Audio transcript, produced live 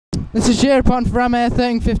This is Jay Pont for Ramair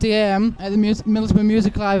 1350 AM at the Middlesbrough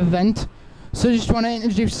Music Live event. So you just want to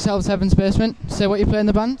introduce yourselves, Heaven's Basement. Say what you play in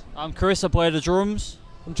the band. I'm Chris, I play the drums.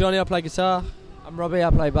 I'm Johnny, I play guitar. I'm Robbie, I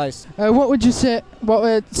play bass. What would you say,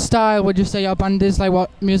 what style would you say your band is? Like, what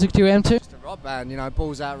music do you aim to? Just a rock band, you know,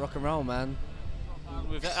 balls out rock and roll, man.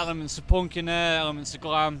 With elements of punk in there, elements of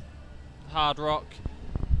glam, hard rock.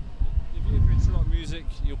 If you're into rock music,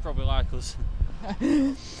 you'll probably like us.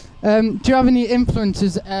 Do you have any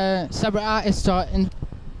influences, separate artists or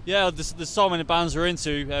Yeah, there's so many bands we're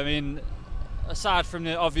into. I mean, aside from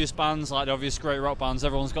the obvious bands, like the obvious great rock bands,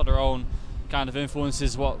 everyone's got their own kind of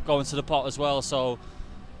influences what go into the pot as well. So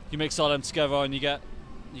you mix all them together and you get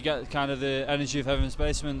kind of the energy of Heaven's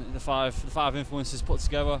Basement, the five influences put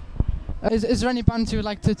together. Is there any bands you would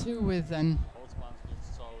like to tour with then?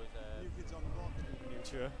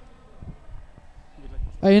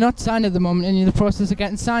 Are you not signed at the moment? Are you in the process of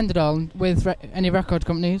getting signed at all with any record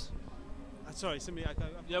companies? Sorry,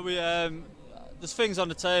 yeah, there's things on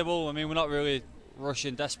the table. I mean, we're not really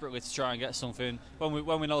rushing desperately to try and get something.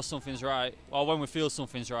 When we know something's right, or when we feel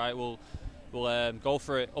something's right, we'll go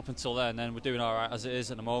for it. Up until then we're doing all right as it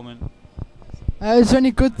is at the moment. Is there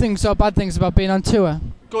any good things or bad things about being on tour?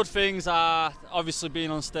 Good things are obviously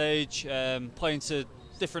being on stage, playing to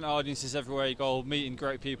different audiences everywhere you go, meeting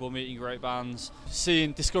great people, meeting great bands,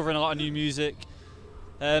 discovering a lot of new music.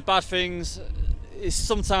 Bad things is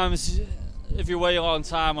sometimes if you're away a long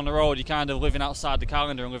time on the road, you're kind of living outside the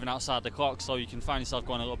calendar and living outside the clock, so you can find yourself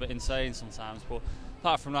going a little bit insane sometimes. But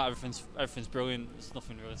apart from that, everything's brilliant. There's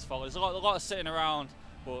nothing really to follow. There's a lot of sitting around,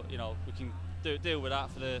 but you know, we can deal with that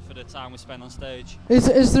for the time we spend on stage.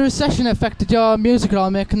 Is the recession affected your music at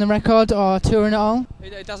all, making the record or touring at all?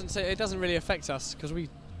 It doesn't really affect us because we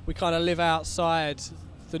kind of live outside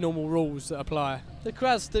the normal rules that apply. The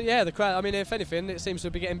crowd. I mean, if anything, it seems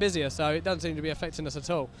to be getting busier, so it doesn't seem to be affecting us at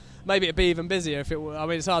all. Maybe it'd be even busier if it. I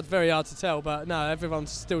mean, it's very hard to tell, but no,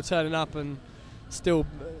 everyone's still turning up and still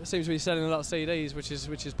seems to be selling a lot of CDs, which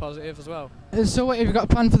is positive as well. So what have you got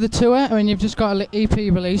planned for the tour? I mean, you've just got an EP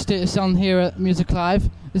released. It's on here at Music Live.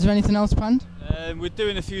 Is there anything else planned? We're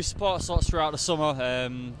doing a few support slots throughout the summer.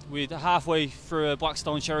 We're halfway through a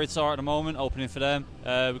Blackstone Cherry tour at the moment, opening for them.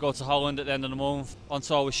 We go to Holland at the end of the month, on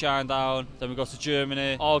tour with Shinedown. Then we go to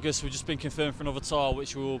Germany. August, we've just been confirmed for another tour,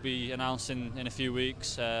 which we will be announcing in a few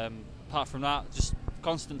weeks. Apart from that, just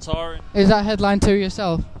constant touring. Is that headline tour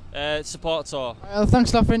yourself? Support tour. Well,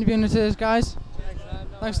 thanks a lot for interviewing us, guys.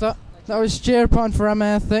 Thanks a lot. That was Jay Pont for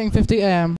Ramair 1350 AM.